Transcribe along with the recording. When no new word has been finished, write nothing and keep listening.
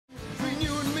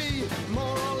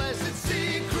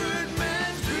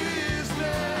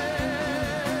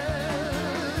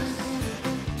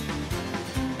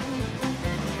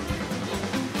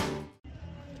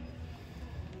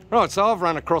Right, so I've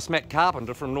run across Matt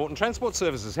Carpenter from Norton Transport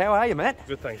Services. How are you, Matt?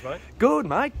 Good, thanks, mate. Good,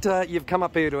 mate. You've come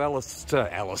up here to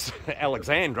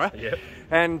Alexandra. Yep.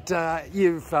 And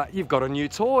you've got a new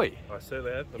toy. I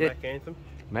certainly have, the Yeah. Mack Anthem.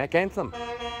 Mack Anthem.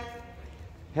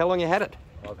 How long you had it?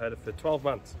 I've had it for 12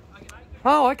 months.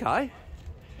 Oh, okay.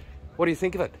 What do you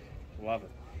think of it? Love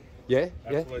it. Yeah?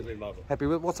 Absolutely love it. Happy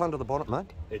with it? What's under the bonnet,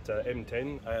 mate? It's a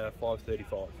M10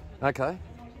 535. Okay.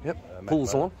 Yep. Mack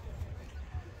Pulls motor. on.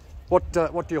 What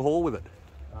do you haul with it?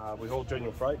 We haul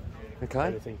general freight. Okay.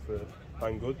 Anything for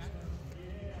home goods.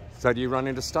 So do you run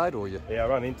interstate or you? Yeah, I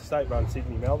run interstate, run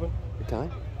Sydney, Melbourne. Okay.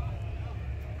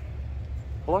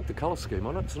 I like the colour scheme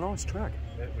on it. It's a nice truck.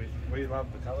 Yeah, we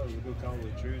love the colour. It's a good colour to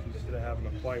choose instead of having a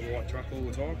plain white truck all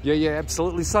the time. Yeah,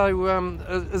 absolutely. So,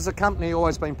 has the company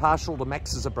always been partial to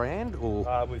Macks as a brand,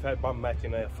 or? We've had one Mack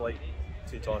in our fleet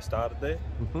since I started there,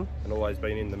 and always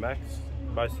been in the Macks.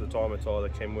 Most of the time it's either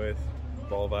Kenworth,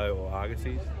 Volvo or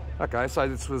Argosys. Okay, so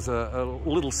this was a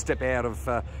little step out of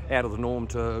the norm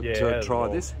to try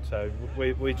this. So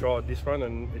we tried this one,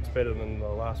 and it's better than the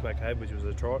last Mack I had, which was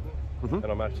a Triton, and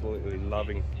I'm absolutely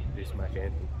loving this Mack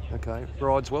Anthem. Okay,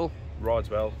 rides well. Rides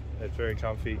well. It's very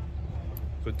comfy.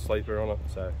 Good sleeper on it.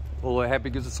 So. Well, how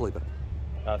big is the sleeper?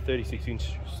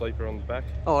 36-inch sleeper on the back.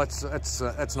 Oh,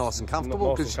 that's nice and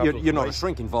comfortable, because you're not a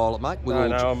shrinking violet, mate. No,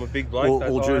 I'm a big bloke.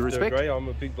 All due respect. Agree. I'm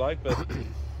a big bloke, but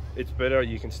it's better.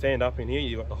 You can stand up in here.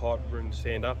 You've got the height room to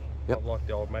stand up. Yep. Not like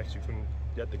the old Macks, you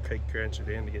had to keep crouching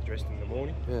down to get dressed in the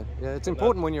morning. Yeah. It's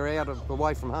important when you're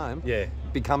away from home. Yeah. It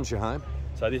becomes your home.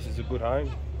 So this is a good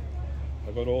home.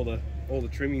 I've got all the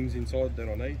trimmings inside that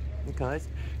I need. Okay.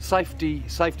 Safety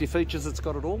features. It's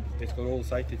got it all. It's got all the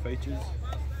safety features.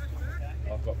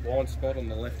 I've got blind spot on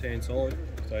the left-hand side,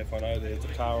 so if I know there's a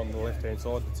car on the left-hand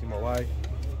side that's in my way,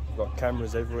 I've got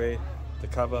cameras everywhere to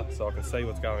cover so I can see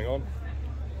what's going on,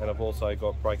 and I've also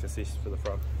got brake assist for the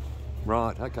front.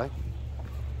 Right. Okay.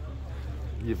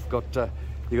 You've got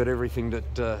everything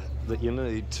that you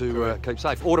need to keep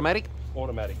safe. Automatic.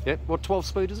 Automatic. Yeah. What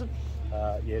 12-speed is it?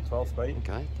 Yeah, 12 speed.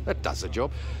 Okay, that does the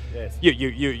job. Yes.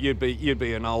 You'd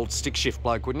be an old stick shift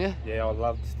bloke, wouldn't you? Yeah, I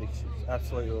love the stick shifts.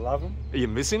 Absolutely love them. Are you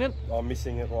missing it? I'm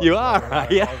missing it. Like, you are,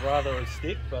 yeah. I'd rather a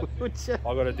stick, but I've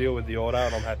got to deal with the auto,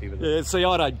 and I'm happy with it. Yeah. See,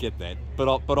 I don't get that,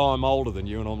 but I'm older than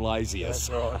you, and I'm lazier. That's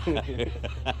so right.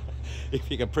 if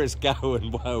you can press go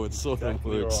and whoa, it sort of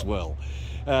works right. well.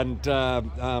 And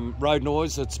road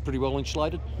noise, it's pretty well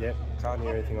insulated? Yep, can't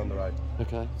hear anything on the road.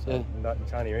 Okay, so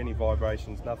can't hear any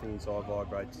vibrations, nothing inside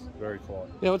vibrates, very quiet.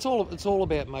 Yeah, it's all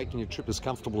about making your trip as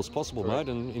comfortable as possible, Correct.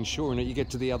 mate, and ensuring that you get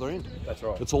to the other end. That's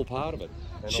right. It's all part of it.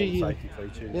 And all the safety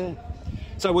features. Yeah.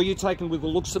 So were you taken with the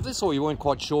looks of this, or you weren't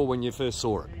quite sure when you first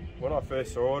saw it? When I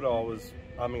first saw it, I was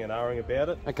umming and ahhing about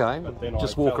it. Okay, but then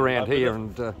just walk around here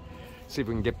and see if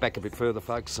we can get back a bit further,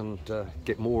 folks, and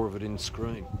get more of it in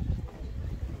screen.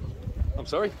 I'm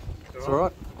sorry? It's all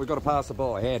right. We've got to pass the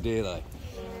by. How dare they?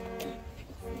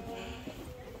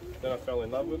 Then I fell in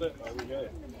love with it. There we go.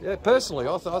 Yeah, personally,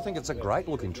 I think it's a great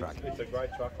looking truck. It's a great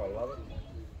truck. I love it.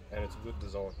 And it's a good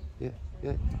design. Yeah.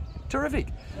 Terrific.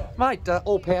 Mate,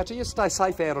 all power to you. Stay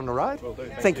safe out on the road. Will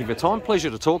do. Thank you for your time. Pleasure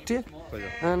to talk to you.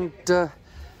 Pleasure. And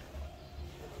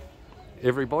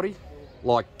everybody,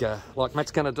 like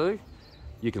Matt's going to do,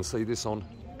 you can see this on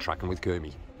Trucking with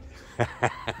Kermie.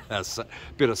 That's a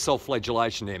bit of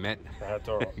self-flagellation there, Matt. That's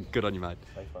all right. Good on you, mate.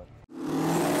 Thanks, mate.